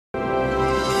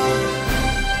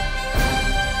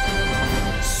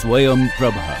Swayam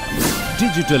Prabha.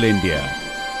 Digital India.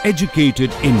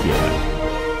 Educated India.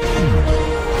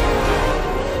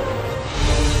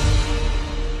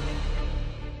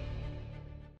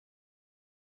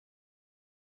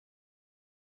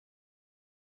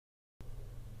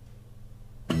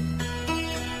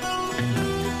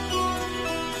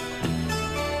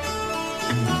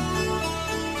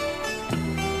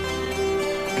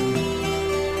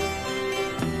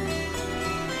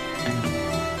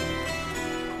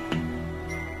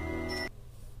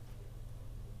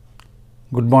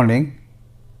 Good morning.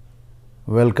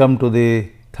 Welcome to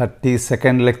the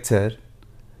 32nd lecture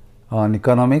on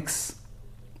economics,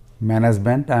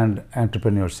 management and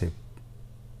entrepreneurship.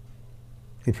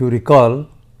 If you recall,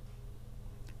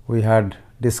 we had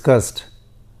discussed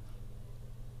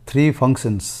three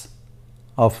functions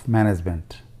of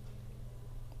management.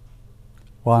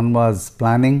 One was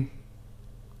planning,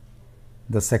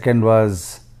 the second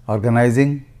was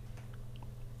organizing,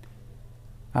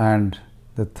 and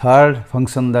the third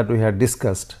function that we had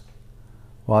discussed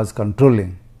was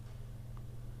controlling.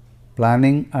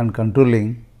 Planning and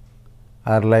controlling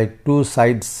are like two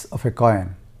sides of a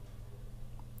coin.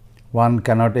 One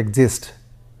cannot exist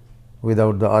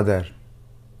without the other.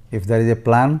 If there is a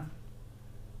plan,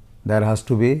 there has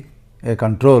to be a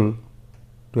control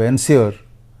to ensure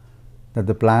that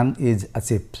the plan is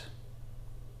achieved.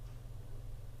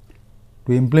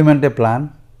 To implement a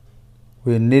plan,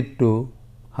 we need to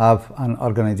have an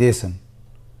organization,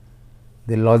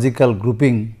 the logical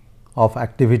grouping of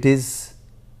activities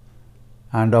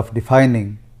and of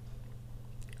defining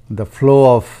the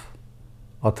flow of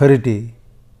authority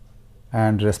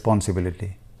and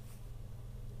responsibility.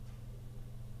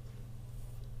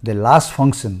 The last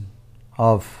function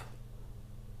of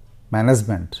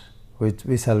management, which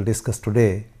we shall discuss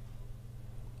today,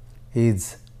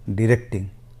 is directing.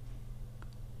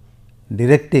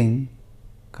 Directing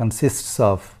consists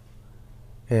of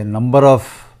a number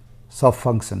of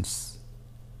sub-functions: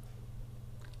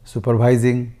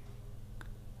 supervising,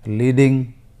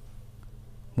 leading,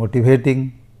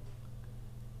 motivating,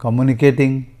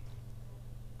 communicating,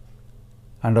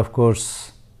 and of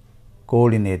course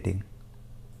coordinating.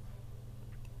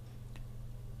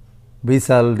 We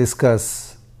shall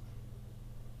discuss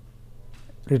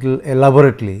little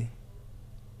elaborately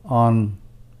on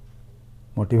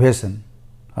motivation,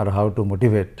 or how to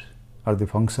motivate, or the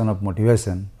function of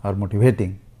motivation or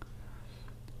motivating,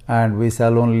 and we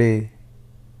shall only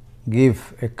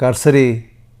give a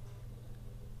cursory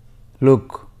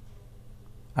look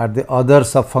at the other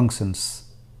sub-functions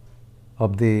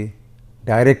of the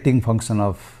directing function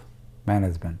of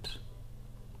management.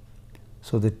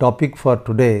 So, the topic for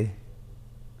today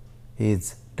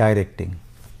is directing.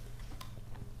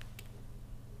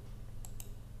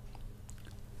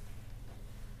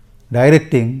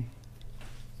 Directing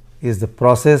is the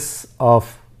process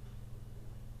of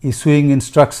issuing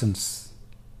instructions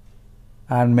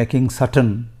and making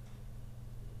certain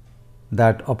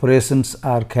that operations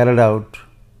are carried out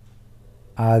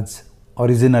as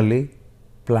originally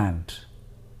planned.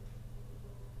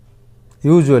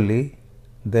 Usually,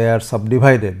 they are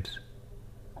subdivided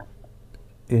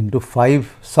into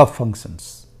 5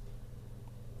 sub-functions: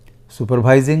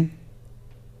 supervising,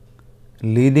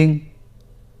 leading,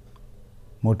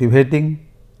 motivating,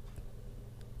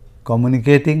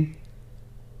 communicating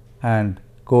and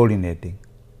coordinating.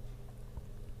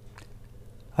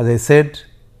 As I said,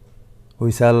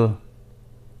 we shall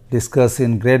discuss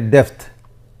in great depth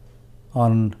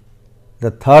on the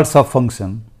third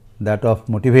sub-function, that of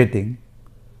motivating,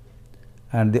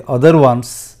 and the other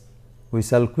ones we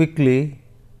shall quickly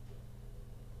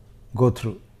go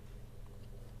through.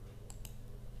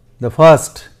 The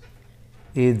first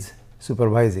is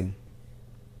supervising.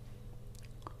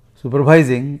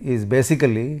 Supervising is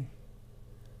basically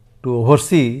to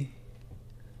oversee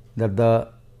that the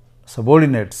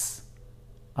subordinates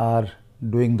are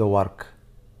doing the work.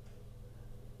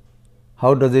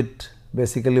 How does it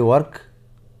basically work?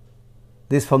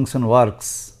 This function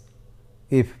works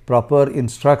if proper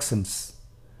instructions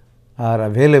are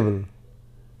available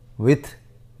with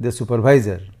the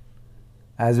supervisor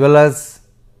as well as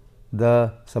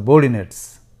the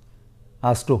subordinates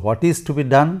as to what is to be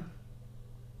done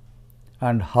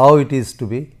and how it is to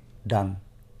be done.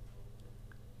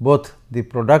 Both the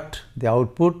product, the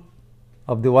output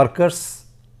of the workers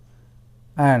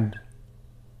and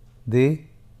the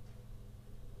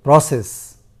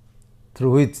process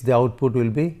through which the output will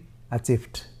be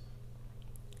achieved.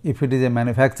 If it is a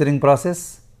manufacturing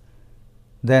process,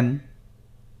 then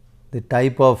the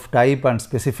type and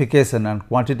specification and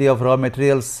quantity of raw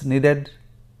materials needed,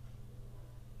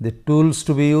 the tools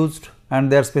to be used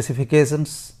and their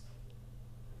specifications,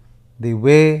 the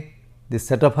way the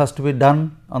setup has to be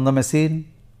done on the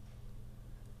machine,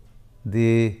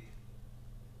 the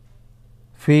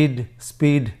feed,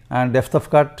 speed and depth of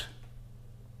cut,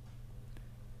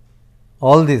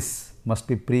 all this must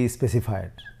be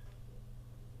pre-specified.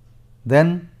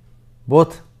 Then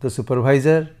both the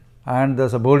supervisor and the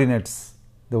subordinates,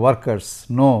 the workers,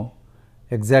 know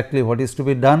exactly what is to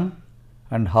be done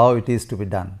and how it is to be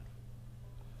done.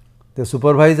 The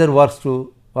supervisor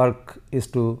work is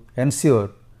to ensure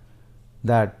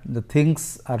that the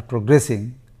things are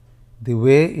progressing the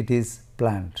way it is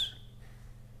planned.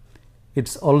 It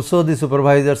is also the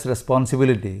supervisor's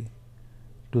responsibility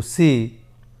to see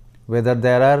whether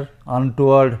there are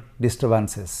untoward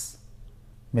disturbances,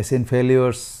 machine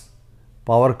failures,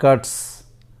 power cuts,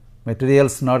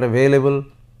 materials not available,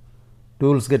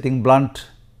 tools getting blunt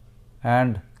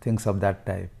and things of that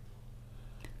type.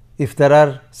 If there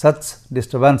are such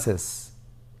disturbances,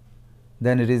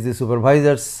 then it is the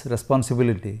supervisor's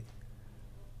responsibility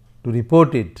to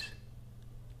report it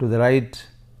to the right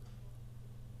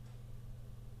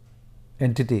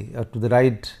entity or to the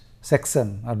right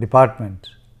section or department,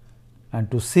 and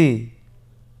to see,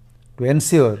 to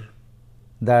ensure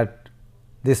that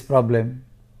this problem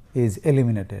is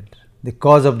eliminated, the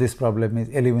cause of this problem is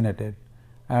eliminated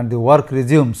and the work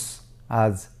resumes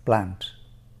as planned.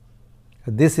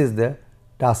 This is the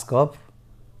task of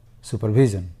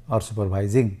supervision or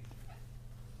supervising.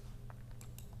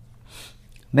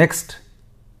 Next,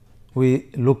 we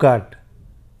look at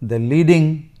the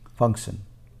leading function.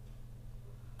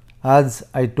 As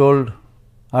I told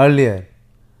earlier,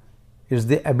 it is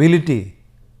the ability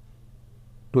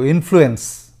to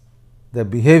influence the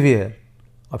behavior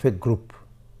of a group.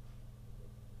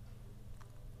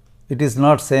 It is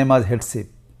not same as headship.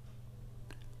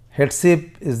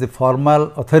 Headship is the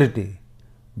formal authority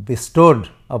bestowed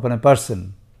upon a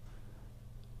person,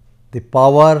 the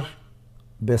power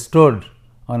bestowed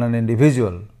on an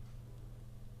individual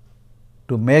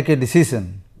to make a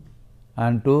decision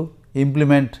and to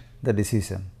implement the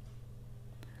decision.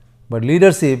 But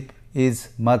leadership is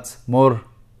much more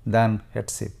than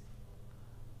headship.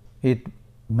 It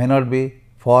may not be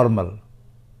formal.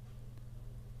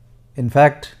 In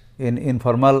fact, in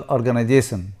informal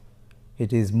organization,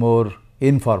 it is more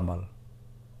informal.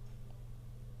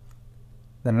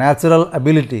 The natural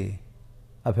ability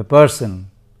of a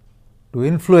person to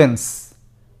influence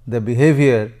the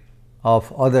behavior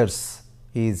of others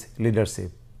is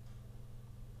leadership.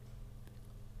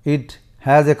 It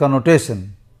has a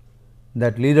connotation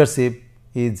that leadership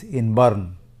is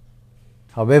inborn.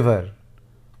 However,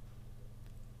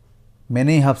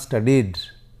 many have studied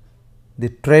the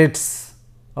traits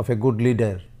of a good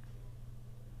leader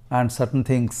and certain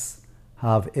things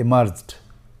have emerged.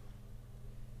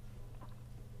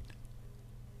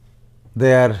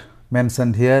 They are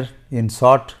mentioned here in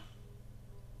short.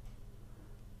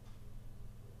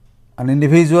 An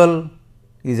individual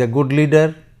is a good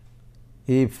leader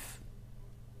if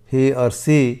he or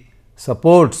she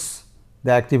supports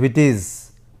the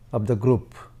activities of the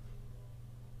group.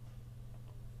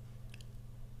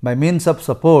 By means of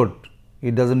support,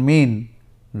 it does not mean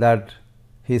that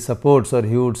he supports or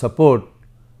he would support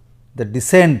the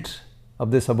dissent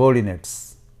of the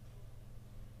subordinates.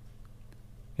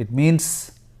 It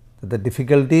means that the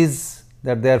difficulties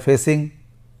that they are facing,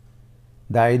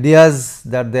 the ideas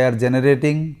that they are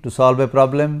generating to solve a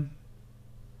problem,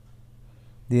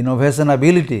 the innovation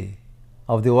ability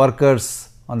of the workers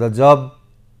on the job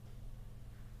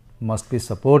must be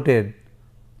supported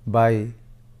by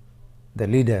the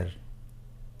leader.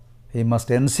 He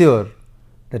must ensure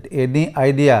that any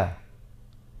idea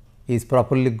is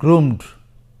properly groomed,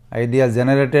 idea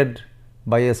generated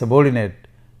by a subordinate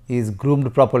is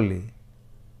groomed properly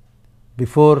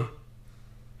before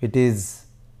it is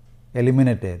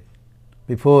eliminated,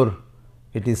 before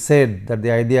it is said that the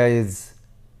idea is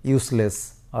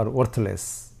useless or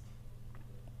worthless.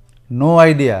 No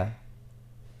idea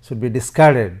should be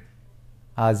discarded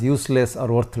as useless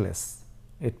or worthless.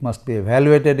 It must be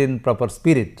evaluated in proper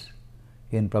spirit,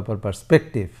 in proper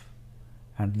perspective,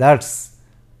 and that is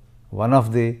one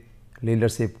of the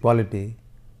leadership quality,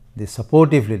 the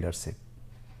supportive leadership.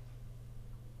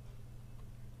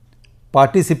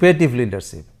 Participative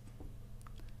leadership.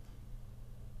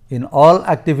 In all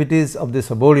activities of the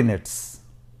subordinates,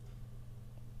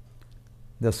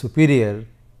 the superior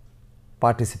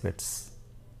participates,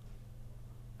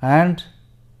 and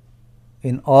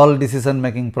in all decision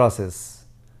making process,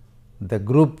 the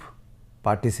group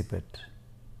participate.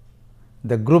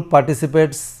 The group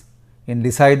participates in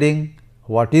deciding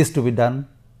what is to be done,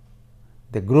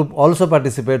 the group also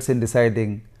participates in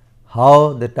deciding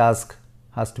how the task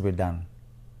has to be done.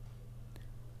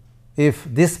 If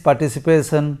this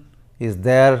participation is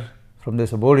there from the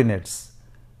subordinates,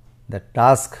 the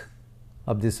task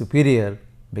of the superior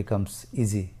becomes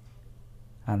easy,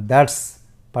 and that is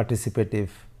participative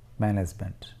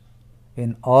management.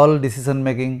 In all decision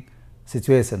making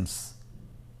situations,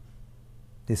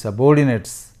 the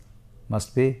subordinates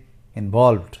must be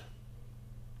involved.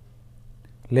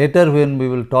 Later, when we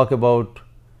will talk about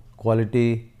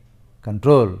quality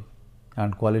control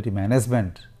and quality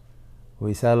management,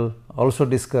 we shall also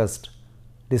discuss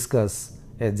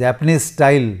a Japanese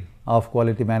style of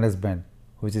quality management,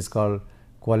 which is called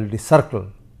quality circle.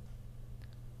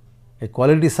 A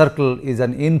quality circle is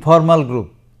an informal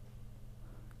group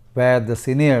where the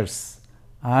seniors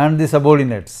and the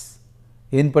subordinates,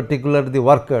 in particular the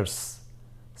workers,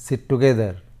 sit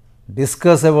together,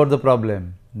 discuss about the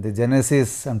problem, the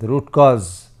genesis and the root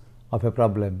cause of a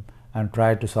problem, and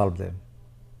try to solve them.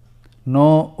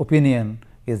 No opinion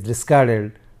is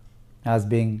discarded as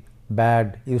being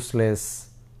bad, useless,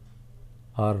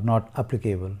 or not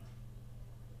applicable.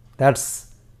 That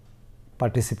is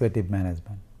participative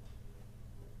management.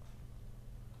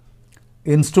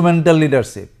 Instrumental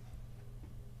leadership,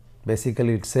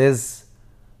 basically it says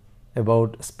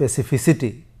about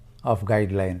specificity of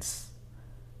guidelines,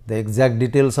 the exact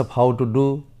details of how to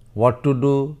do, what to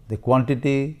do, the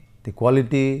quantity, the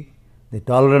quality, the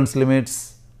tolerance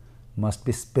limits must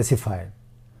be specified.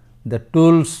 The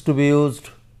tools to be used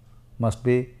must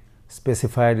be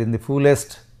specified in the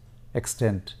fullest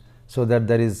extent, so that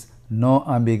there is no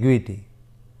ambiguity.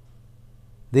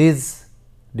 These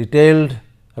detailed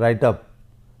write up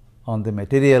on the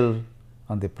material,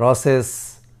 on the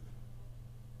process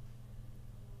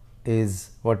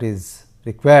is what is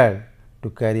required to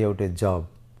carry out a job,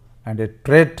 and a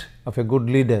trait of a good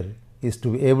leader is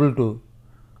to be able to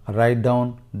write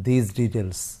down these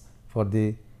details for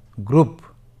the group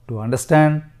to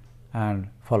understand and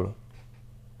follow.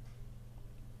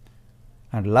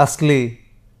 And lastly,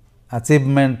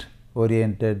 achievement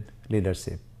oriented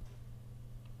leadership.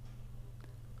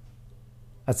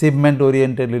 Achievement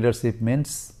oriented leadership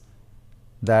means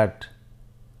that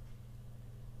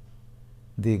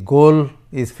the goal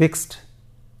is fixed.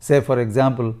 Say for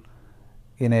example,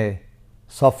 in a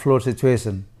shop floor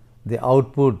situation, the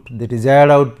output, the desired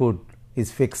output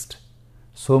is fixed.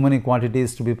 So many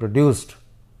quantities to be produced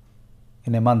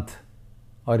in a month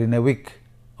or in a week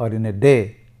or in a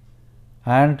day,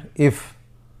 and if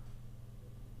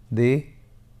the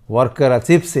worker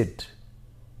achieves it,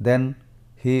 then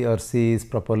he or she is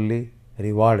properly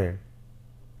rewarded.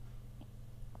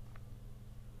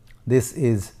 This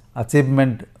is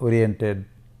achievement oriented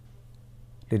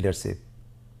leadership.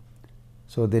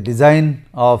 So, the design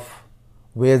of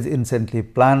wage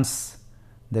incentive plans,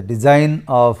 the design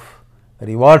of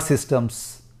reward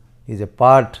systems is a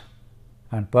part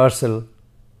and parcel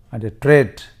and a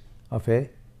trait of a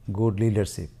good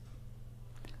leadership.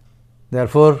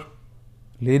 Therefore,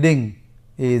 leading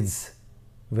is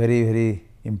very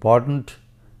important.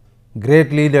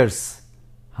 Great leaders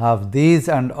have these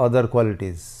and other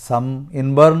qualities, some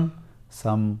inborn,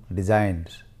 some designed.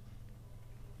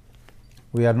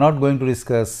 We are not going to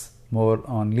discuss more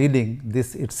on leading.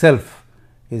 This itself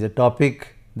is a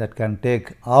topic that can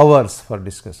take hours for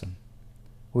discussion.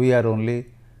 We are only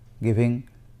giving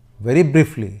very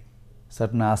briefly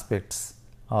certain aspects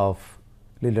of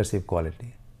leadership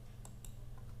quality.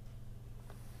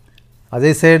 As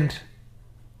I said,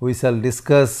 we shall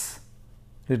discuss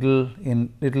in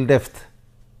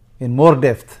more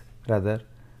depth rather,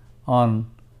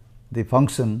 on the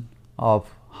function of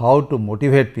how to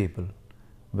motivate people,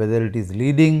 whether it is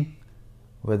leading,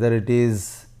 whether it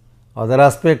is other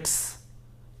aspects,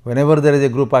 whenever there is a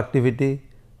group activity,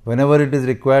 whenever it is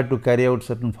required to carry out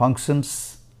certain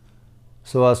functions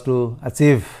so as to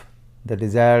achieve the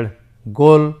desired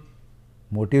goal,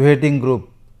 motivating group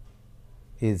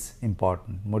is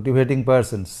important. Motivating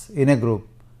persons in a group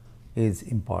is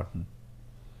important.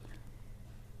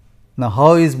 Now,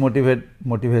 how is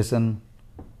motivation?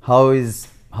 How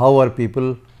are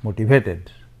people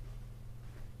motivated?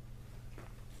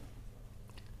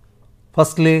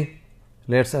 Firstly,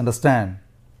 let us understand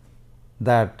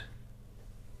that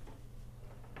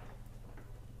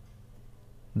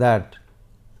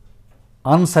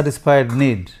unsatisfied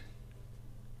need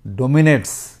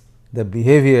dominates the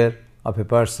behavior of a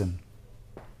person.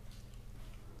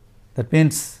 That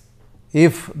means,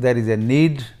 if there is a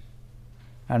need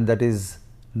and that is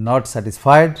not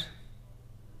satisfied,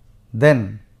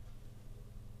 then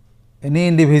any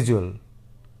individual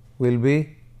will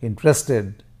be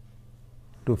interested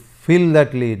to fill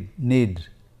that need,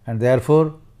 and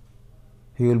therefore,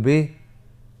 he will be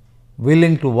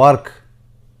willing to work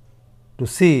to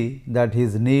see that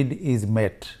his need is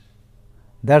met.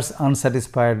 That is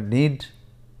unsatisfied need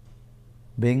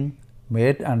being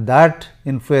met, and that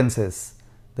influences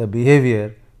the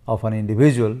behavior of an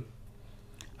individual.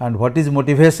 And what is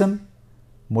motivation?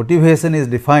 Motivation is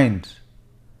defined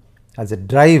as a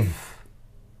drive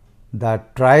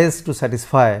that tries to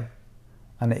satisfy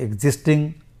an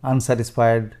existing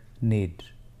unsatisfied need.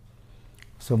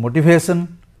 So,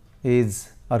 motivation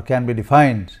is or can be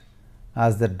defined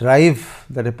as the drive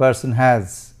that a person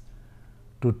has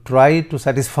to try to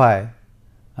satisfy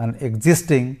an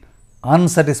existing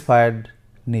unsatisfied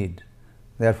need.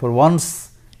 Therefore,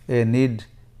 once a need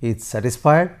is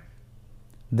satisfied,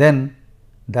 then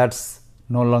that is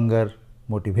no longer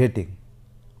motivating.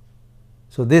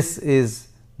 So, this is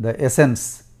the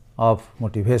essence of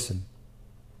motivation.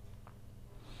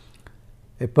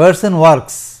 A person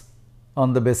works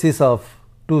on the basis of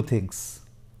two things.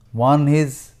 One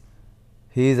is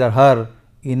his or her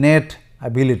innate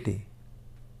ability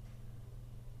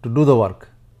to do the work,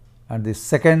 and the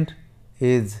second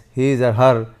is his or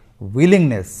her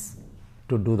willingness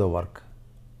to do the work.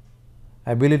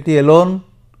 Ability alone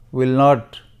will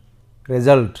not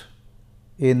result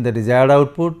in the desired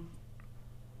output.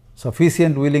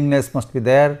 Sufficient willingness must be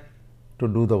there to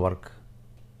do the work.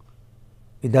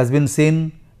 It has been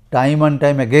seen time and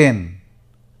time again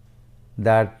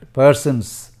that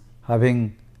persons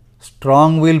having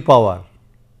strong willpower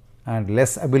and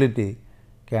less ability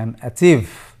can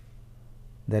achieve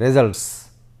the results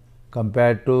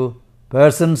compared to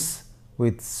persons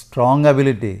with strong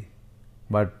ability,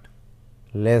 but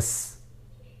less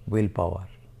willpower.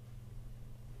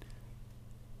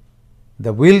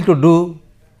 The will to do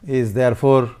is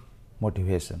therefore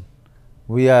motivation.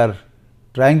 We are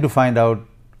trying to find out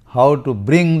how to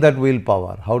bring that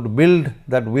willpower, how to build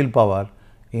that willpower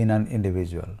in an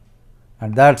individual,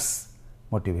 and that is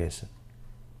motivation.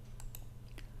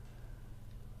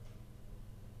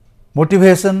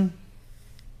 Motivation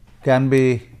can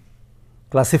be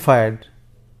classified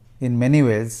in many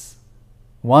ways.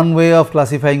 One way of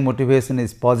classifying motivation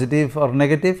is positive or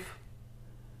negative.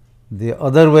 The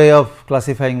other way of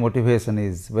classifying motivation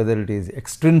is whether it is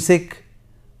extrinsic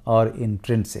or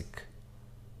intrinsic.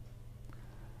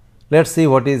 Let us see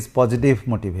what is positive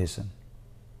motivation.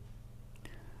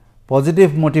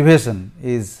 Positive motivation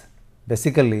is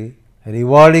basically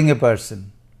rewarding a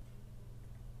person.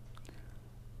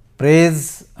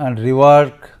 Praise and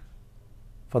reward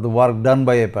for the work done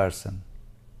by a person,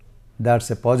 that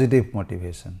is a positive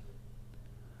motivation.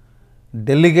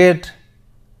 Delegate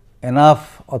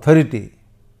enough authority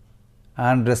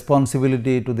and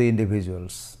responsibility to the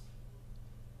individuals.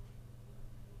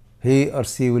 He or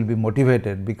she will be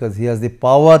motivated because he has the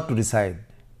power to decide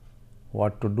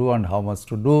what to do and how much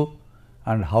to do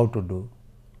and how to do.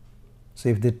 So,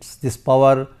 if this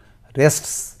power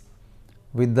rests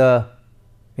with the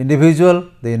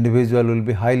individual will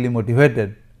be highly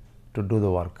motivated to do the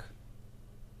work.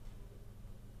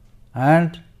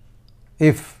 And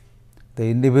if the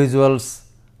individuals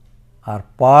are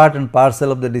part and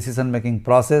parcel of the decision making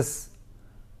process,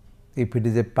 if it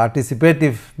is a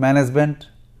participative management,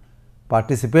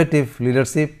 participative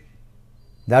leadership,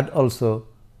 that also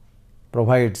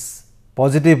provides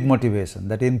positive motivation,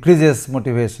 that increases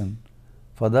motivation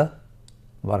for the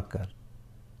worker.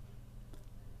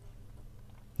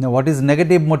 Now, what is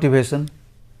negative motivation?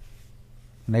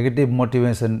 Negative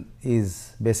motivation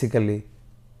is basically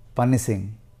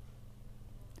punishing.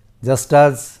 Just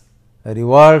as a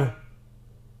rewarding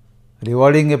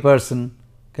a person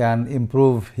can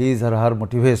improve his or her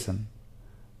motivation,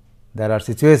 there are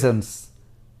situations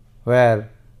where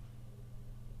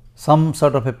some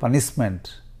sort of a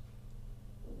punishment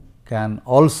can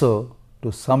also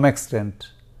to some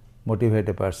extent motivate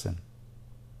a person.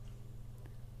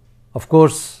 Of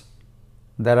course,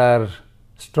 there are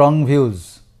strong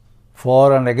views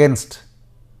for and against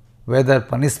whether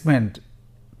punishment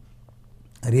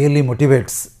really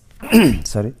motivates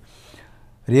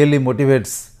really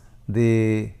motivates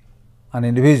an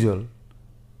individual,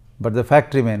 but the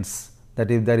fact remains that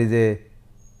if there is a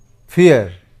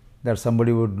fear that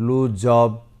somebody would lose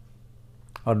job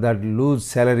or that lose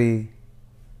salary,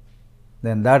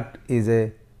 then that is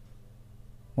a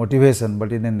motivation,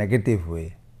 but in a negative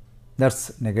way. That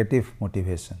is negative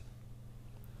motivation.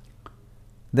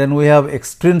 Then we have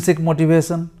extrinsic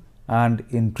motivation and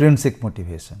intrinsic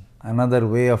motivation, another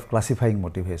way of classifying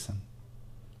motivation.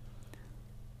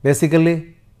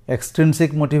 Basically,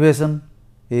 extrinsic motivation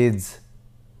is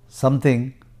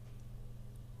something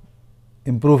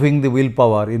improving the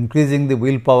willpower, increasing the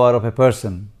willpower of a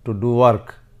person to do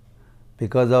work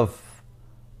because of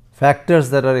factors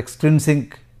that are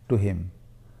extrinsic to him.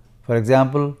 For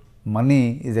example,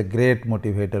 money is a great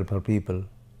motivator for people.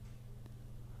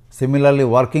 Similarly,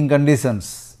 working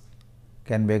conditions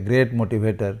can be a great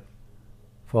motivator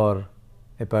for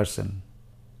a person.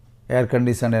 Air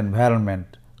conditioned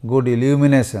environment, good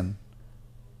illumination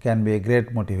can be a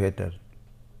great motivator.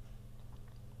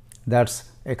 That is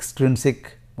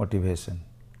extrinsic motivation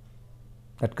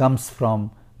that comes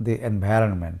from the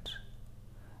environment.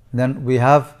 Then we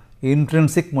have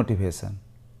intrinsic motivation,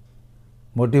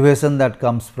 motivation that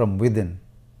comes from within,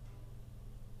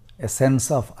 a sense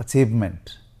of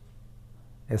achievement,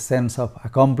 a sense of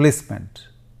accomplishment,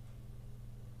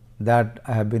 that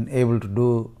I have been able to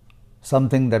do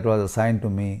something that was assigned to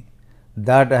me,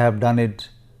 that I have done it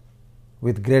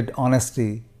with great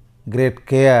honesty, great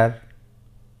care,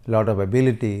 lot of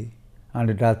ability, and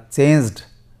it has changed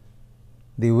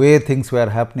the way things were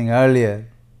happening earlier,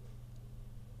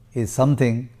 is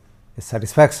something, a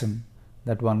satisfaction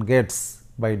that one gets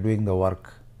by doing the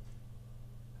work,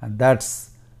 and that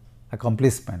is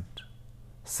accomplishment,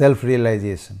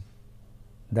 self-realization,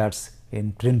 that is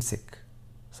intrinsic,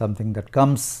 something that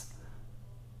comes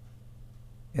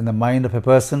in the mind of a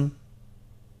person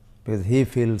because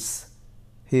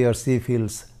he or she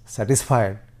feels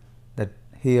satisfied that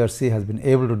he or she has been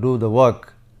able to do the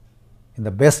work in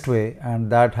the best way,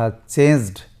 and that has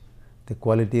changed the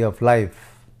quality of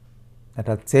life, that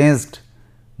has changed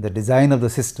the design of the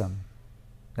system,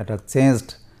 that has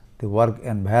changed the work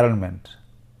environment.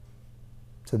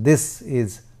 So, this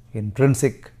is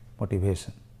intrinsic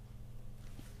motivation.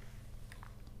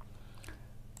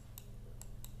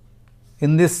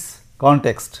 In this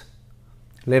context,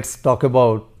 let us talk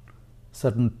about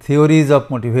certain theories of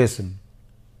motivation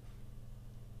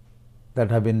that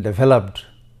have been developed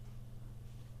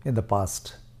in the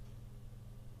past.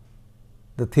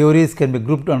 The theories can be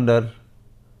grouped under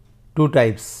two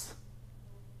types: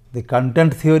 the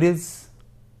content theories,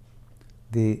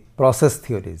 the process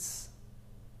theories.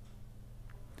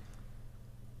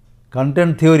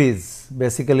 Content theories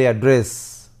basically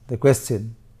address the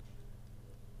question,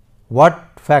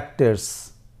 what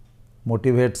factors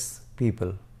motivates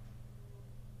people,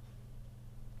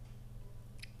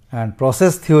 and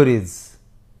process theories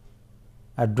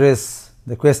address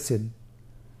the question,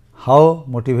 how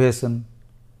motivation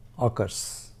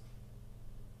occurs.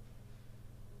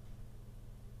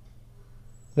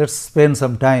 Let us spend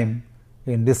some time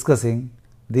in discussing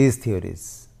these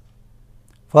theories.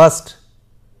 First,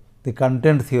 the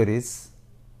content theories,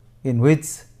 in which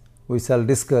we shall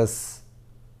discuss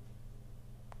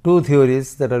two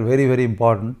theories that are very, very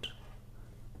important: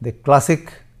 the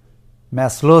classic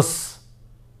Maslow's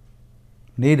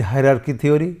need hierarchy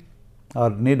theory or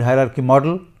need hierarchy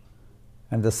model,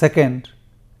 and the second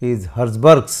is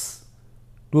Herzberg's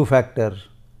two-factor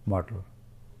model.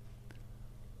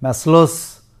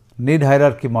 Maslow's need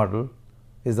hierarchy model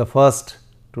is the first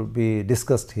to be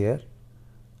discussed here,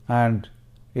 and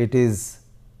it is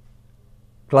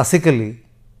classically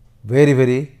very,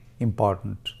 very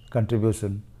important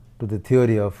contribution to the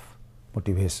theory of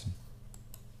motivation.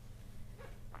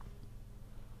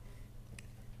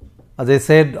 As I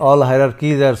said, all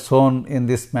hierarchies are shown in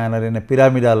this manner in a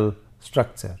pyramidal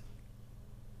structure.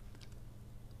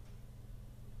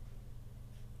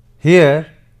 Here,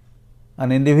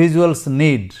 an individual's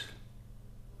need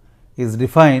is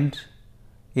defined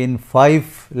in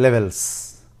 5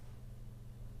 levels.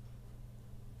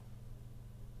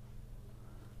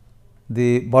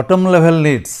 The bottom level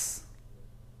needs,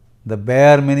 the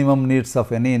bare minimum needs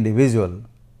of any individual,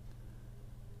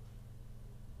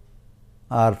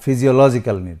 are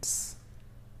physiological needs: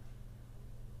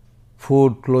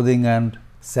 food, clothing and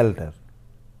shelter.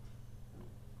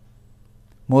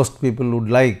 Most people would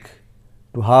like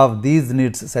to have these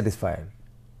needs satisfied: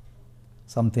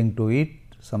 something to eat,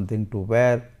 something to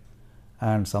wear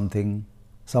and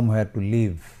somewhere to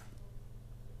live.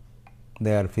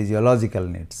 They are physiological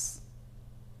needs.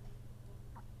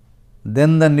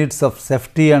 Then the needs of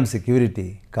safety and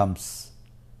security comes,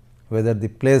 whether the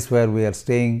place where we are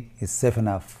staying is safe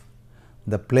enough,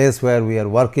 the place where we are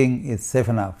working is safe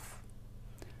enough,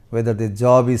 whether the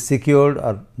job is secured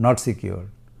or not secured.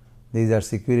 These are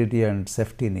security and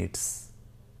safety needs.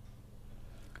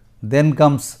 Then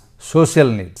comes social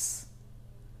needs,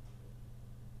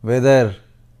 whether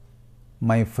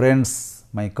my friends,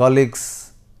 my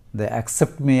colleagues, they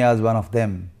accept me as one of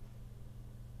them.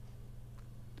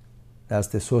 That is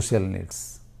the social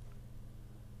needs.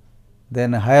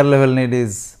 Then a higher level need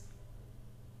is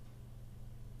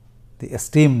the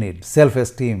esteem need,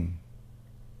 self-esteem,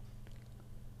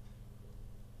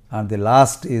 and the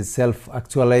last is self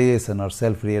actualization or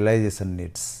self realization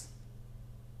needs.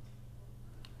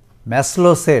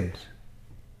 Maslow said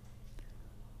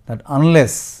that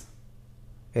unless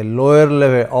a lower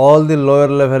level, all the lower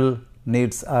level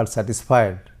needs are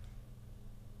satisfied,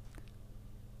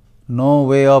 no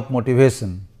way of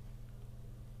motivation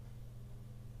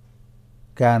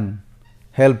can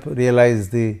help realize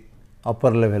the upper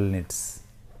level needs.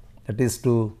 That is,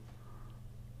 to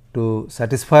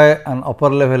satisfy an upper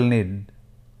level need,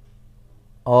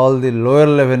 all the lower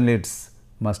level needs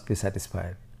must be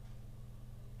satisfied.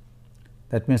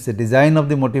 That means the design of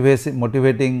the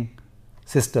motivating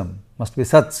system must be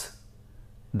such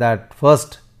that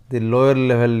first the lower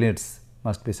level needs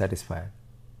must be satisfied.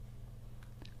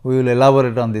 We will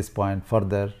elaborate on this point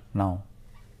further now.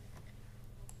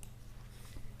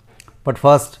 But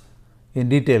first, in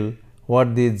detail,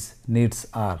 what these needs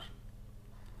are.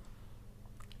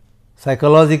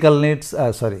 Psychological needs,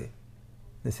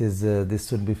 this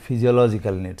should be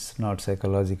physiological needs, not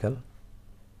psychological.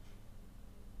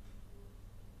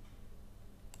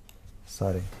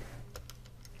 Sorry.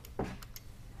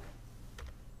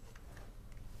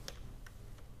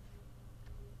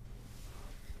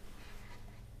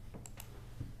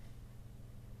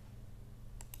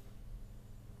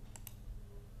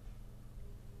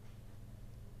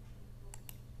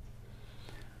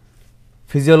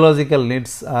 Physiological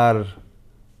needs are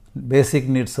basic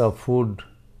needs of food,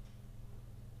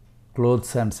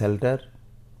 clothes and shelter.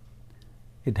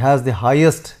 It has the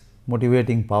highest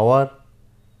motivating power,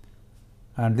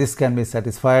 and this can be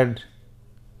satisfied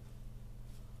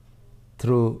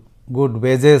through good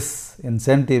wages,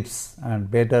 incentives and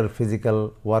better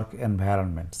physical work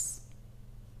environments.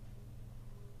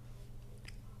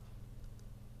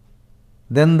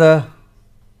 Then the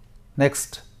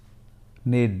next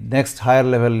higher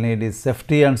level need is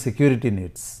safety and security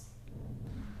needs.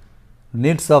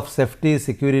 Needs of safety,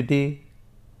 security,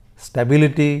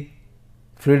 stability,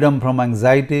 freedom from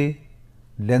anxiety,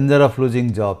 danger of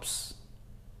losing jobs.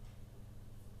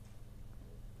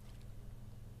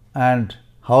 And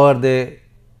how are they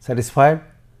satisfied?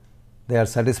 They are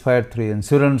satisfied through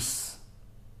insurance,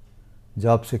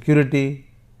 job security,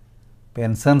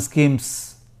 pension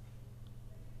schemes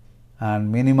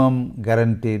and minimum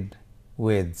guaranteed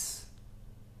wage.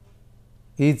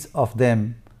 Each of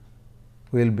them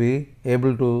will be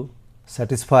able to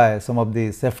satisfy some of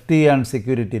the safety and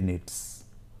security needs.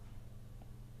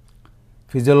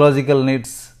 Physiological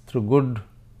needs through good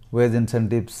wage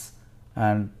incentives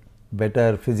and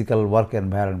better physical work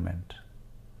environment.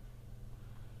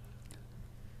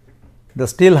 The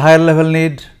still higher level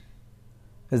need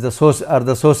is the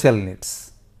social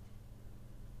needs.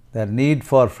 The need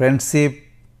for friendship,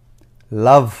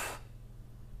 love,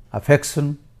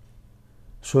 affection,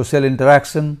 social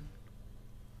interaction,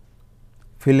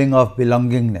 feeling of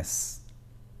belongingness.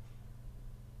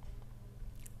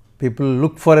 People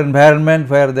look for environment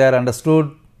where they are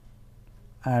understood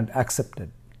and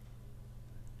accepted,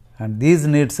 and these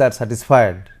needs are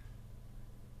satisfied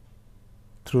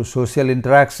through social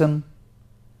interaction,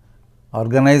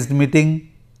 organized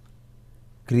meeting,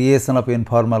 creation of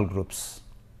informal groups.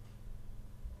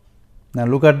 Now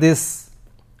look at this.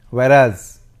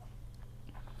 Whereas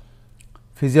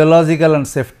physiological and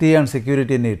safety and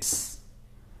security needs,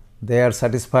 they are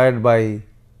satisfied by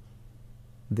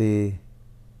the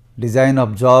design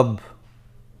of job,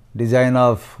 design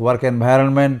of work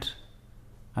environment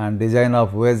and design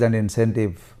of wage and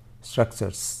incentive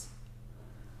structures.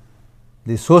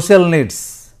 The social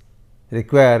needs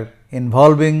require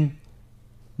involving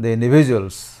the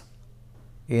individuals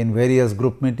in various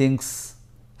group meetings,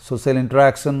 social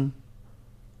interaction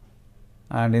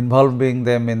and involving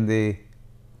them in the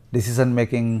decision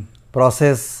making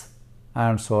process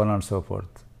and so on and so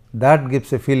forth. That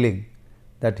gives a feeling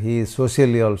that he is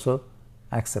socially also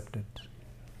accepted.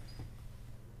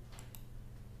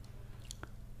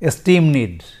 Esteem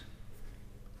need,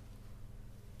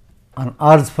 an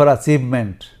urge for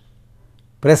achievement,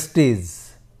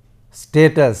 prestige,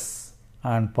 status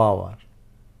and power.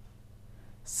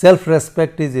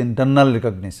 Self-respect is internal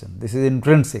recognition, this is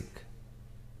intrinsic,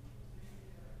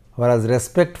 whereas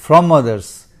respect from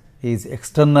others is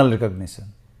external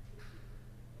recognition.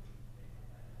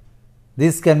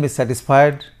 This can be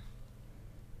satisfied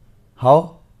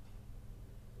how?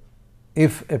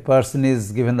 If a person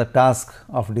is given the task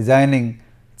of designing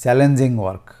challenging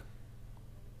work,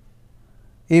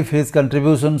 if his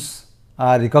contributions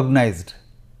are recognized,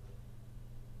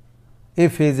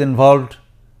 if he is involved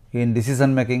in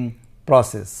decision making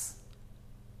process,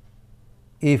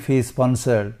 if he is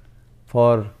sponsored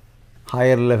for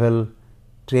higher level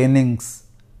trainings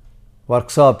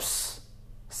workshops,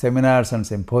 seminars and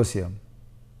symposium,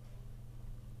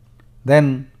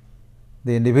 then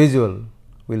the individual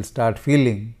will start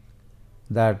feeling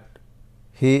that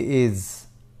he is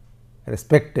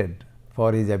respected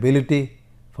for his ability,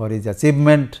 for his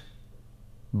achievement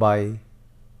by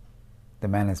the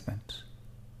management.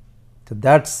 So,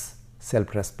 that is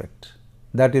self-respect,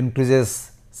 that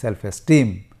increases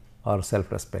self-esteem or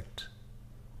self-respect,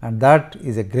 and that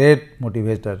is a great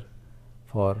motivator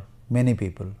for many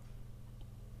people.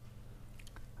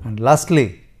 And lastly,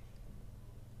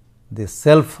 the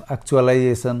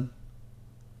self-actualization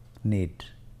need.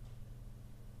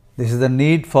 This is the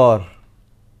need for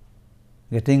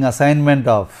getting assignment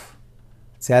of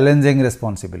challenging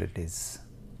responsibilities,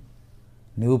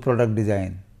 new product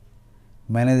design,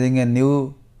 managing a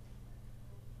new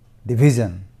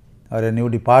division or a new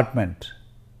department,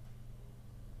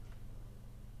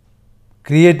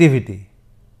 creativity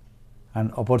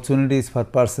and opportunities for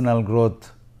personal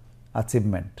growth,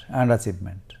 achievement.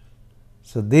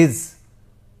 So, these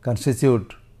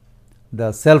constitute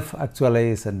the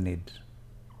self-actualization need.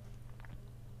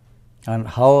 And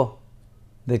how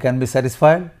they can be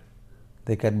satisfied?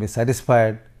 They can be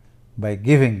satisfied by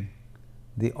giving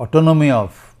the autonomy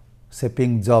of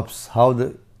shaping jobs,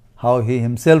 how he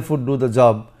himself would do the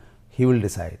job, he will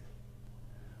decide.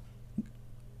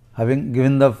 Having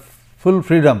given the full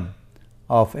freedom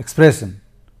of expression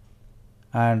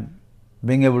and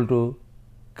being able to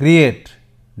create,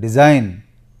 design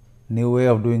new way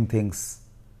of doing things,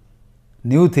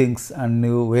 new things and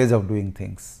new ways of doing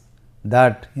things,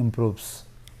 that improves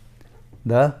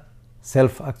the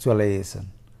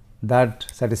self-actualization, that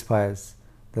satisfies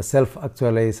the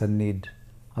self-actualization need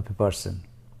of a person.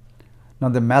 Now,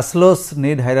 the Maslow's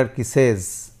need hierarchy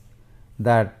says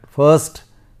that first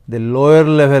the lower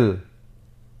level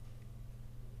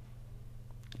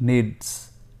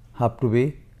needs have to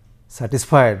be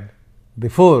satisfied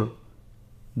before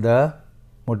the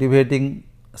motivating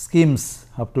schemes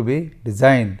have to be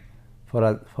designed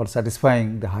for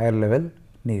satisfying the higher level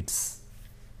needs.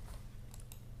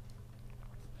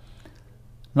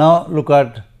 Now, look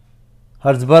at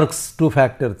Herzberg's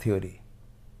two-factor theory.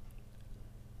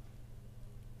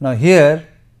 Now, here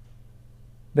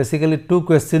basically two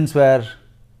questions were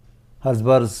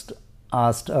Herzberg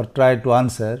asked or tried to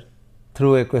answer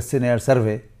through a questionnaire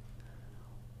survey.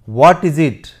 What is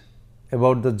it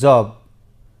about the job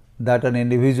that an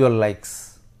individual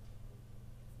likes,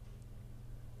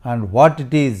 and what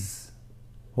is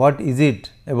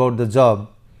it about the job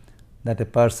that a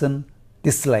person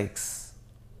dislikes?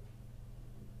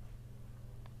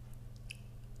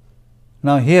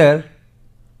 Now, here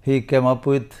he came up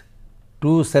with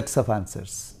two sets of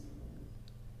answers.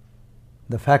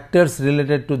 The factors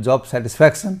related to job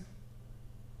satisfaction,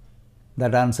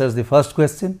 that answers the first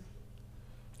question,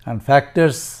 and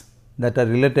factors that are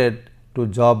related to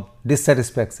job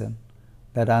dissatisfaction,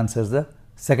 that answers the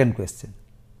second question.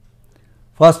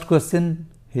 First question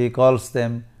he calls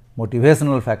them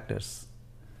motivational factors,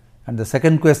 and the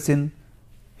second question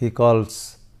he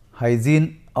calls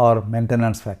hygiene or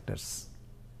maintenance factors.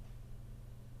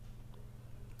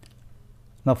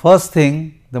 Now, first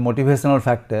thing, the motivational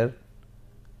factor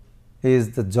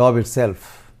is the job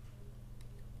itself.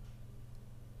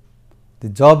 The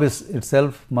job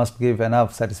itself must give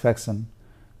enough satisfaction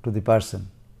to the person.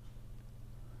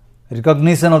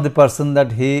 Recognition of the person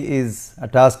that he is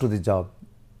attached to the job.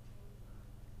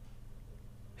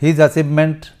 His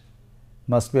achievement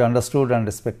must be understood and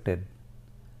respected.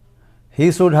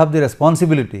 He should have the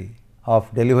responsibility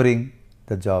of delivering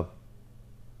the job,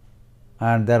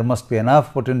 and there must be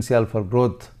enough potential for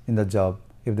growth in the job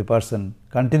if the person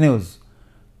continues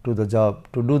to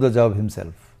do the job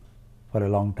himself for a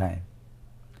long time.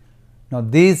 Now,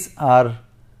 these are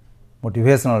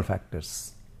motivational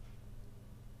factors,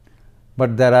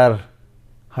 but there are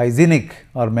hygienic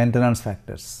or maintenance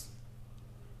factors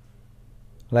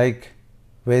like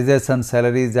wages and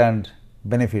salaries and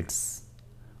benefits,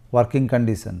 working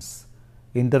conditions,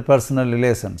 interpersonal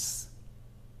relations.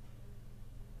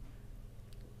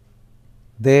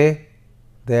 They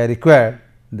are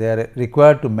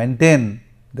required to maintain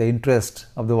the interest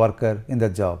of the worker in the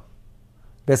job.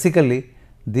 Basically,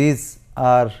 these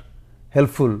are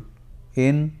helpful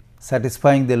in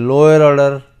satisfying the lower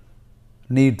order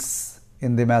needs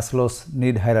in the Maslow's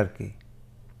need hierarchy.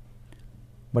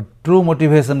 But true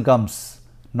motivation comes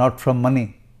not from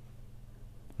money,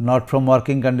 not from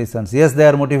working conditions. Yes, they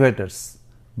are motivators,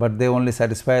 but they only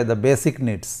satisfy the basic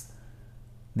needs,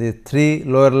 the three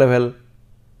lower level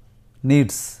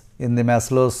needs in the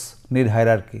Maslow's need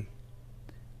hierarchy.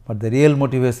 But the real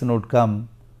motivation would come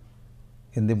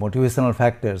in the motivational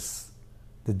factors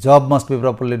the job must be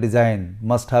properly designed,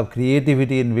 must have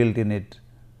creativity inbuilt in it,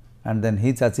 and then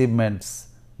his achievements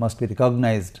must be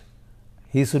recognized.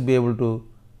 He should be able to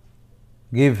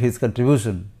give his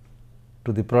contribution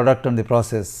to the product and the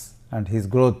process, and his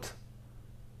growth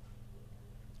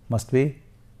must be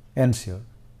ensured.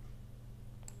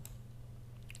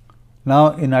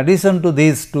 Now, in addition to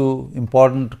these two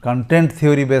important content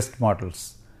theory based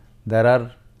models, there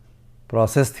are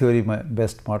process theory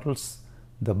based models,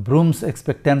 the Bloom's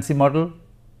expectancy model,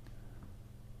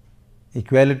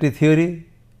 equality theory,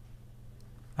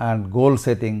 and goal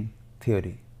setting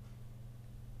theory.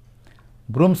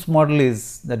 Bloom's model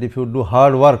is that if you do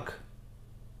hard work,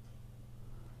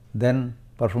 then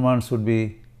performance would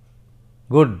be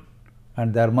good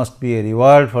and there must be a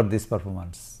reward for this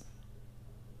performance.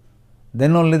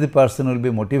 Then only the person will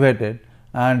be motivated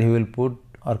and he will put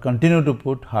or continue to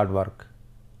put hard work.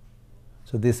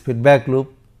 So, this feedback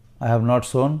loop I have not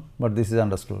shown, but this is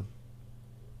understood.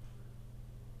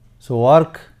 So,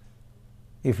 work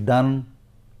if done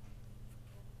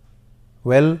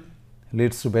well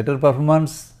leads to better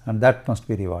performance and that must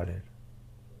be rewarded.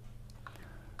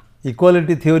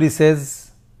 Equality theory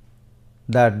says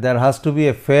that there has to be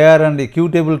a fair and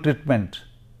equitable treatment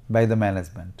by the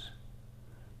management.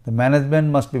 The management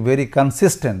must be very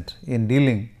consistent in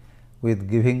dealing with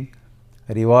giving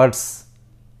rewards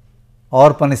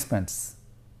or punishments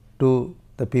to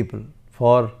the people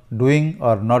for doing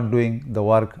or not doing the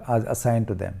work as assigned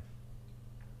to them,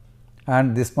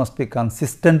 and this must be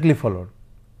consistently followed.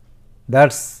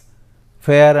 That is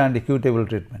fair and equitable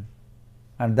treatment,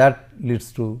 and that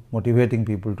leads to motivating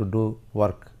people to do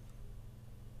work.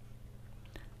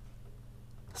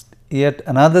 Yet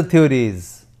another theory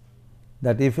is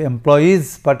that if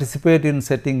employees participate in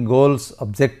setting goals,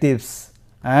 objectives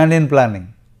and in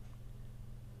planning,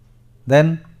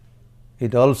 then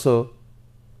it also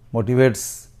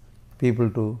motivates people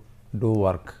to do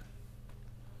work.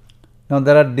 Now,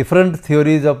 there are different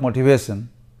theories of motivation,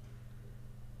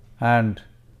 and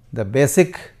the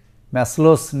basic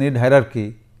Maslow's need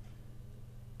hierarchy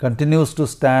continues to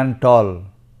stand tall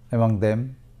among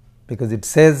them, because it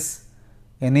says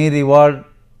any reward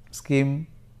scheme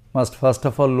must first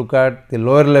of all look at the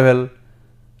lower level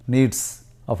needs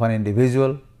of an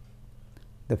individual,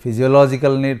 the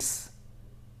physiological needs,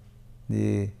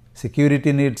 the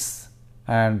security needs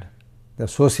and the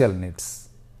social needs.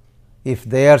 If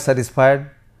they are satisfied,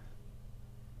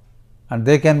 and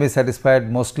they can be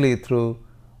satisfied mostly through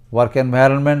work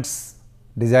environments,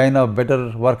 design of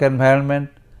better work environment,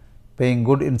 paying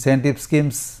good incentive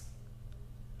schemes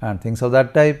and things of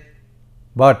that type,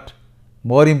 but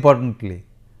more importantly,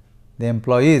 the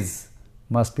employees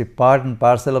must be part and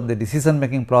parcel of the decision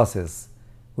making process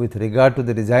with regard to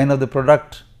the design of the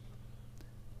product,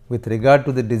 with regard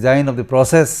to the design of the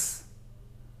process,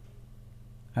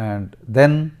 and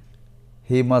then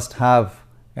he must have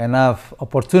enough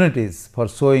opportunities for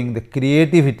showing the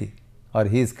creativity or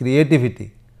his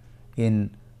creativity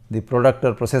in the product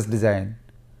or process design,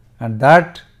 and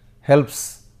that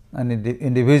helps an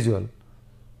individual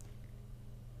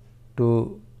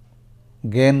to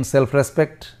gain self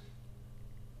respect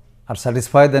or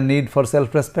satisfy the need for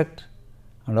self respect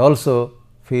and also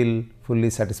feel fully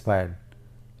satisfied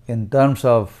in terms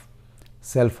of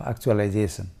self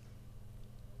actualization.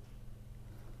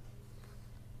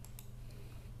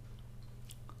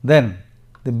 Then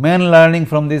the main learning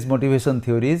from these motivation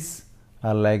theories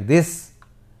are like this,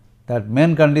 that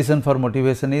main condition for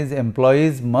motivation is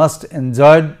employees must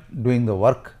enjoy doing the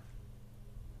work.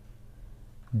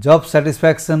 Job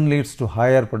satisfaction leads to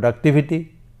higher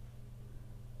productivity.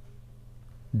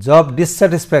 Job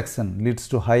dissatisfaction leads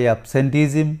to high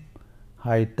absenteeism,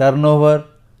 high turnover,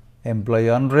 employee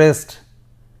unrest,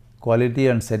 quality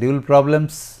and schedule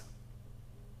problems.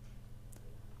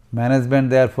 Management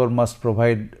therefore must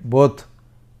provide both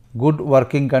good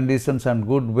working conditions and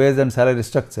good wage and salary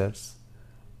structures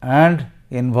and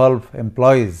involve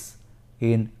employees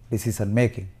in decision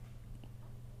making.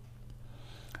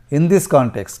 In this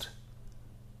context,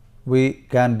 we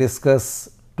can discuss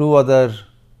two other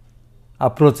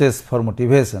approaches for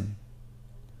motivation.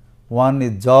 One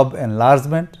is job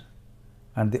enlargement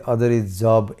and the other is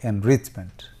job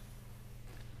enrichment.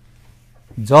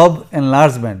 Job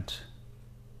enlargement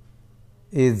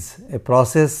is a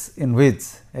process in which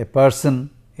a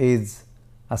person is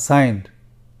assigned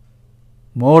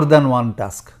more than one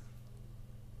task.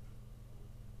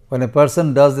 When a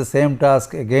person does the same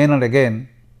task again and again,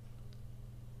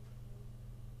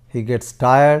 he gets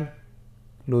tired,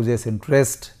 loses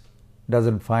interest, does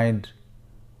not find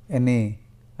any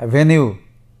avenue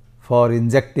for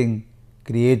injecting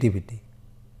creativity.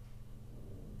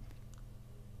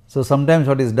 So, sometimes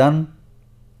what is done,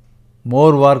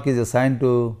 more work is assigned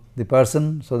to the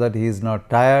person, so that he is not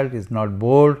tired, he is not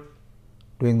bored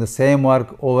doing the same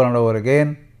work over and over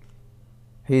again.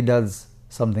 He does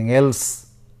something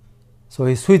else. So,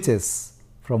 he switches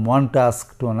from one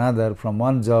task to another, from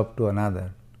one job to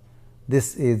another.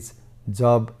 This is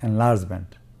job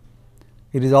enlargement.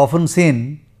 It is often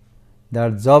seen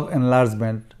that job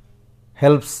enlargement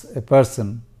helps a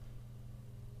person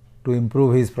to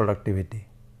improve his productivity.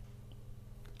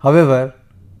 However,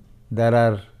 there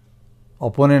are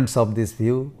opponents of this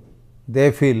view.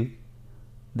 They feel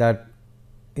that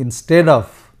instead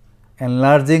of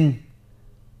enlarging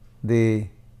the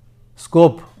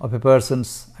scope of a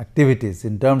person's activities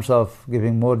in terms of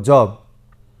giving more job,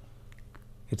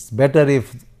 it is better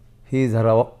if his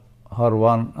or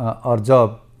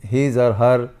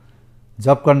her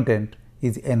job content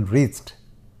is enriched,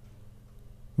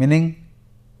 meaning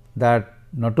that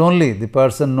not only the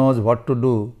person knows what to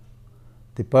do,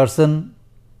 the person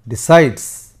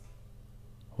decides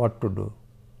what to do.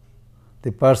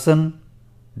 The person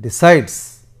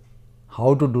decides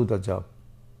how to do the job.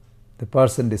 The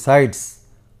person decides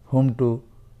whom to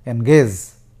engage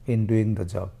in doing the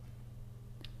job.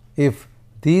 If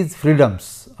these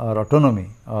freedoms or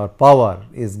autonomy or power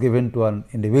is given to an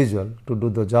individual to do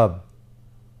the job,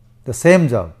 the same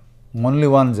job, only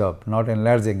one job, not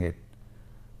enlarging it,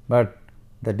 but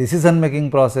the decision making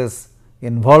process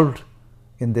involved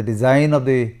in the design of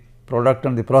the product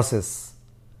and the process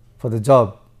for the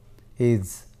job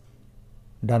is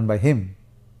done by him,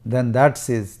 then that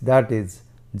is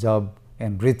job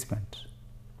enrichment.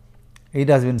 It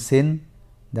has been seen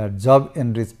that job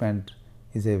enrichment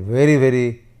is a very,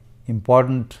 very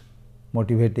important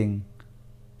motivating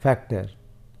factor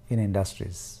in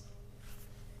industries.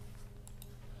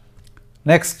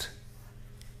 Next,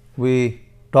 we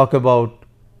talk about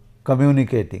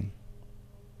communicating.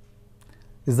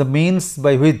 Is the means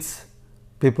by which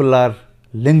people are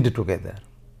linked together.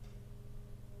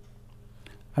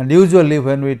 And usually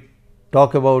when we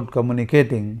talk about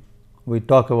communicating, we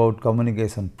talk about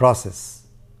communication process.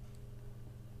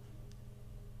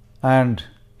 And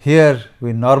here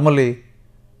we normally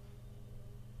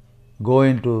go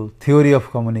into theory of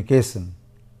communication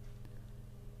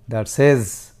that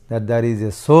says that there is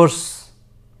a source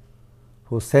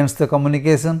who sends the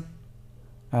communication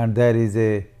and there is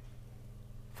a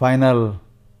final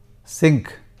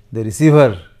sink, the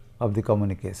receiver of the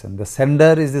communication. The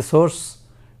sender is the source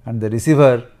and the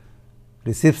receiver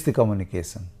receives the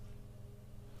communication.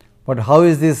 But how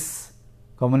is this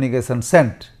communication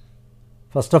sent?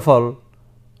 First of all,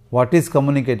 what is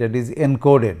communicated is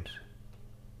encoded.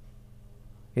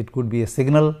 It could be a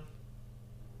signal,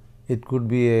 it could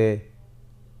be a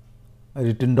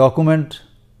written document,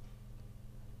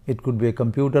 it could be a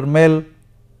computer mail,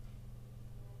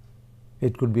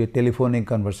 it could be a telephonic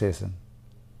conversation.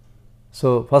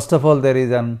 So, first of all there is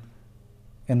an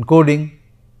encoding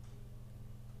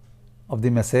of the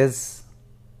message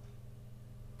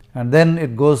and then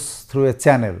it goes through a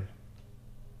channel.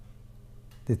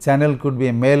 The channel could be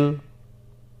a mail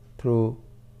through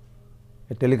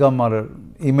a telecom or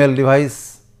email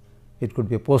device, it could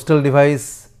be a postal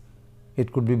device,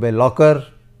 it could be by locker,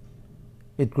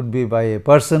 it could be by a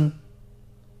person.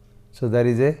 So, there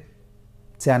is a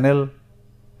channel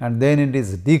and then it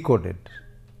is decoded.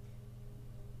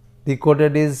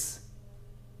 Decoded is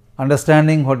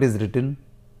understanding what is written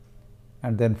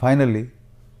and then finally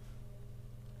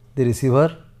the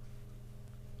receiver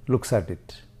looks at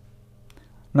it.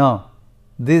 Now,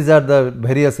 these are the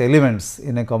various elements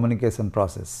in a communication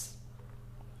process.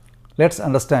 Let us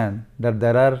understand that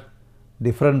there are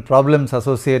different problems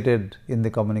associated in the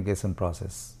communication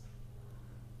process.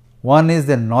 One is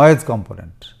the noise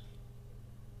component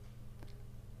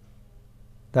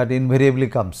that invariably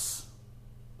comes.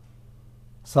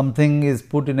 Something is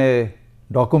put in a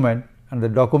document and the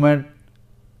document,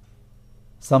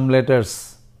 some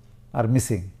letters are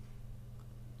missing,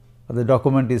 or the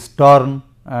document is torn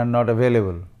and not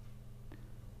available.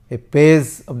 A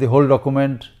page of the whole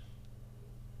document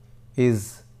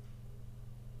is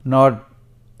not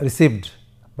received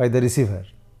by the receiver.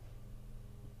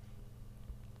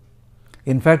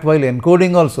 In fact, while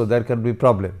encoding also there can be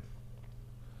problem.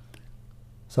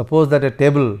 Suppose that a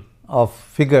table of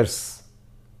figures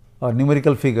or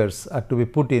numerical figures are to be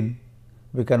put in,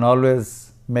 we can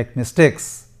always make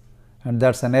mistakes and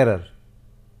that is an error.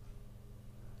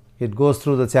 It goes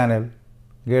through the channel,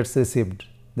 gets received,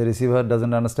 the receiver does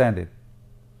not understand it.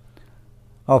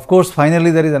 Of course,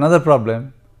 finally, there is another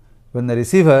problem. When the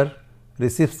receiver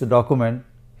receives the document,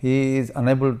 he is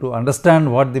unable to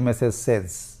understand what the message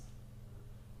says.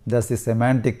 That's the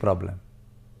semantic problem.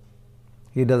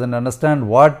 He doesn't understand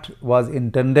what was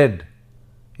intended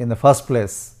in the first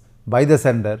place by the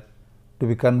sender to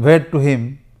be conveyed to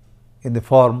him in the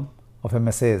form of a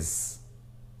message.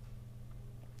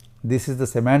 This is the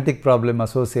semantic problem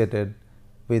associated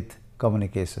with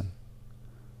communication.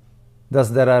 Thus,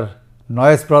 there are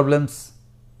noise problems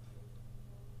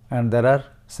and there are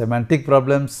semantic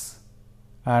problems,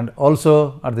 and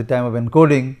also at the time of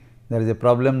encoding there is a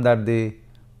problem that the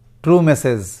true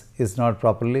message is not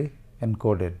properly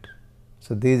encoded.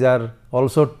 So, these are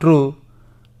also true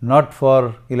not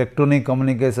for electronic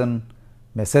communication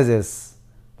messages,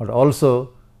 but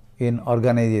also in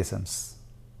organizations,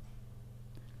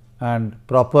 and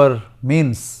proper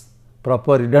means,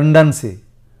 proper redundancy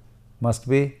must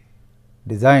be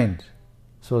designed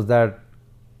so that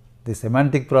the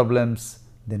semantic problems,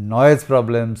 the noise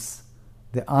problems,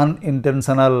 the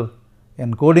unintentional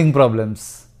encoding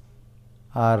problems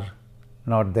are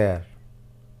not there.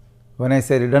 When I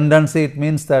say redundancy, it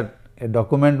means that a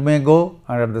document may go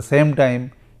and at the same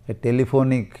time a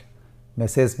telephonic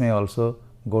message may also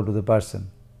go to the person.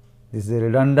 This is a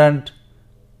redundant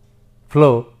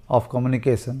flow of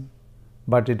communication,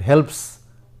 but it helps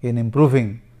in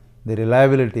improving the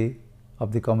reliability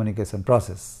of the communication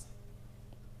process.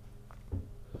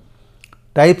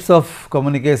 Types of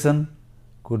communication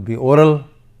could be oral,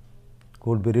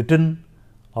 could be written,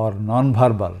 or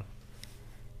non-verbal.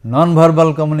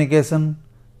 Non-verbal communication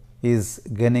is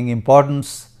gaining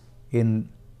importance in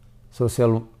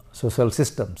social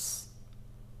systems.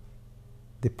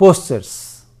 The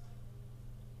postures.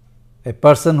 A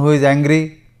person who is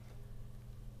angry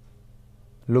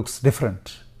looks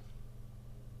different.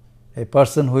 A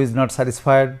person who is not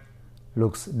satisfied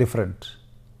looks different.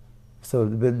 So,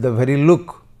 the very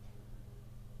look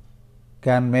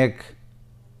can make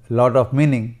a lot of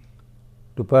meaning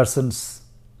to persons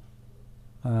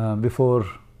before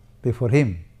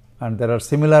him, and there are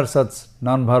similar such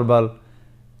non-verbal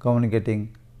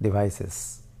communicating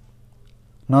devices.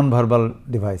 Non-verbal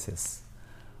devices.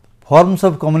 Forms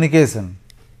of communication.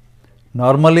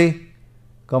 Normally,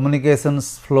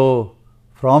 communications flow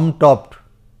from top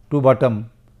to bottom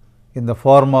in the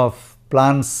form of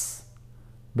plans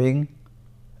being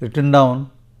written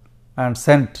down and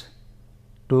sent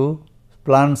to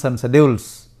plans, and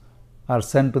schedules are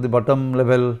sent to the bottom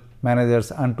level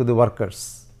managers and to the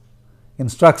workers.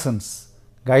 Instructions,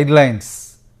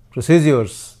 guidelines,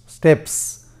 procedures,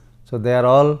 steps. So, they are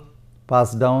all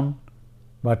passed down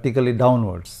vertically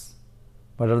downwards,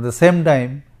 but at the same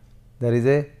time there is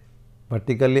a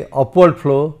vertically upward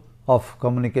flow of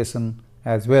communication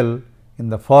as well in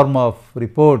the form of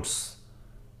reports,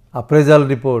 appraisal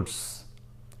reports,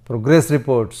 progress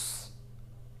reports,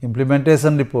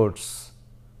 implementation reports.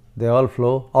 They all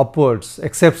flow upwards.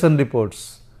 Exception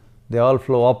reports, they all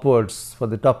flow upwards for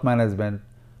the top management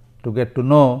to get to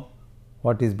know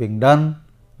what is being done,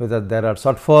 whether there are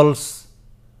shortfalls,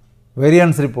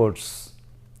 variance reports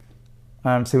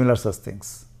and similar such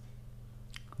things.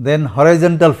 Then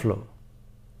horizontal flow.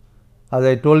 As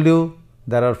I told you,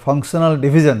 there are functional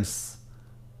divisions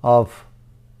of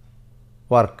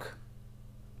work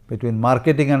between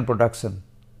marketing and production.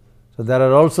 So, there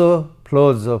are also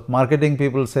flows of marketing.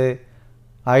 People say,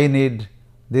 I need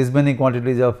this many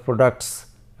quantities of products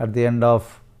at the end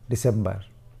of December.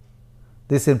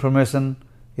 This information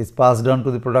is passed on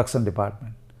to the production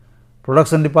department.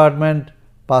 Production department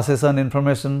passes on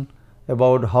information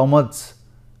about how much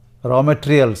raw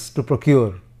materials to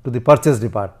procure to the purchase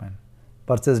department.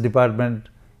 Purchase department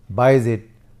buys it,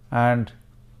 and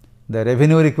the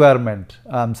revenue requirement,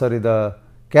 the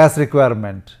cash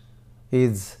requirement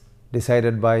is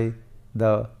decided by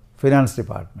the finance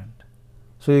department.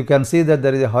 So, you can see that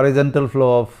there is a horizontal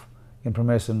flow of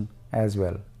information as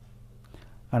well.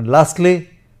 And lastly,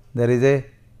 there is a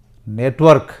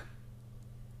network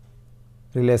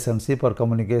relationship or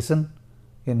communication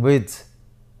in which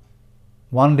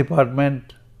one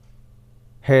department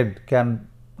head can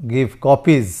give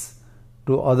copies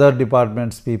to other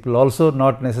departments people also,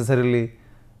 not necessarily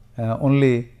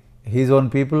only his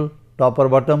own people, top or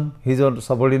bottom, his own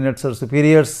subordinates or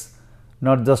superiors,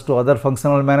 not just to other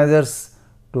functional managers,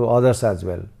 to others as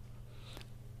well.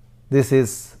 This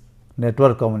is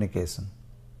network communication.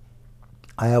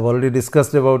 I have already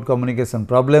discussed about communication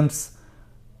problems.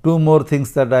 Two more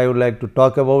things that I would like to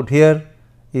talk about here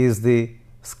is the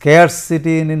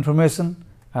scarcity in information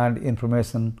and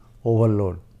information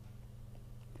overload.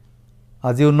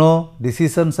 As you know,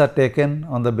 decisions are taken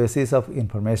on the basis of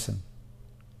information.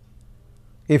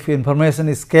 If information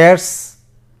is scarce,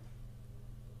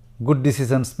 good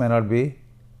decisions may not be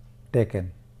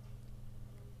taken.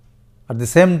 At the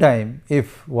same time,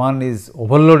 if one is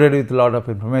overloaded with a lot of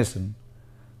information,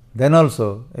 then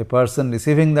also a person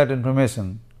receiving that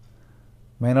information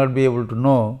may not be able to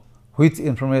know which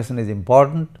information is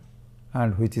important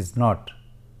and which is not,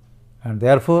 and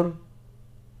therefore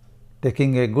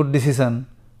taking a good decision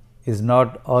is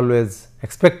not always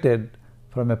expected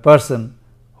from a person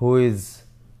who is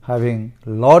having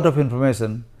lot of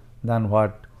information than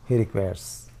what he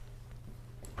requires.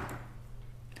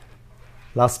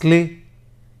 Lastly,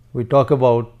 we talk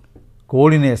about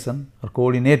coordination or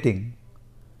coordinating.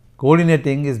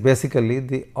 Coordinating is basically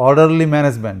the orderly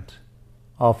management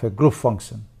of a group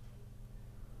function.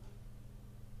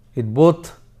 It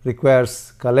both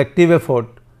requires collective effort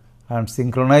and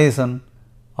synchronization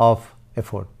of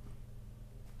effort.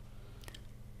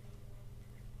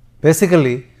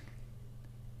 Basically,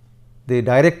 the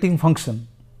directing function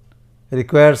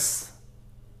requires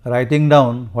writing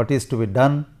down what is to be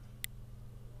done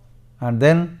and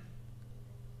then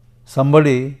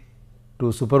somebody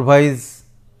to supervise,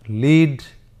 lead,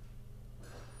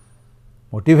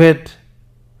 motivate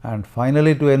and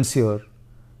finally to ensure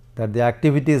that the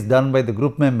activities done by the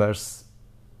group members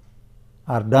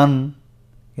are done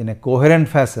in a coherent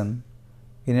fashion,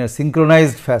 in a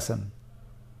synchronized fashion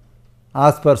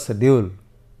as per schedule,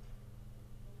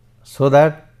 so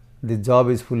that the job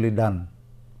is fully done.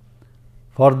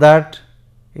 For that,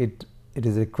 it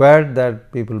is required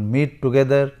that people meet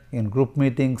together in group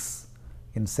meetings,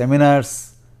 in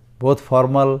seminars, both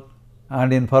formal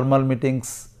and informal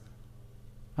meetings,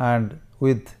 and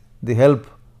with the help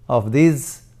of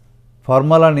these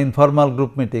formal and informal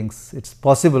group meetings, it is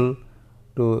possible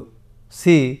to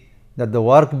see that the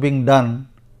work being done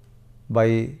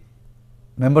by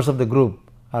members of the group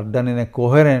are done in a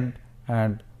coherent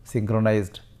and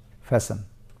synchronized fashion.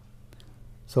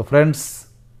 So, friends,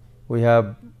 we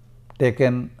have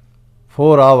taken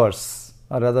 4 hours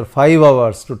or rather 5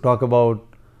 hours to talk about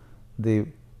the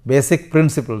basic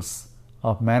principles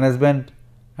of management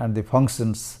and the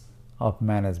functions of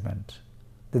management,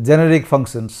 the generic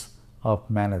functions of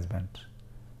management.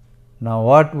 Now,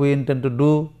 what we intend to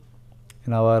do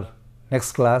in our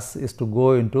next class is to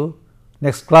go into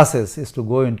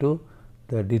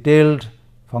the detailed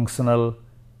functional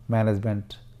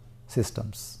management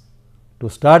systems. To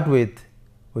start with,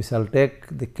 we shall take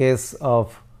the case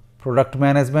of product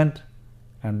management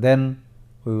and then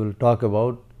we will talk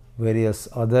about various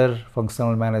other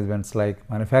functional managements like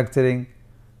manufacturing,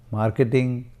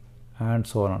 marketing and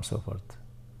so on and so forth.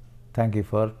 Thank you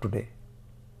for today.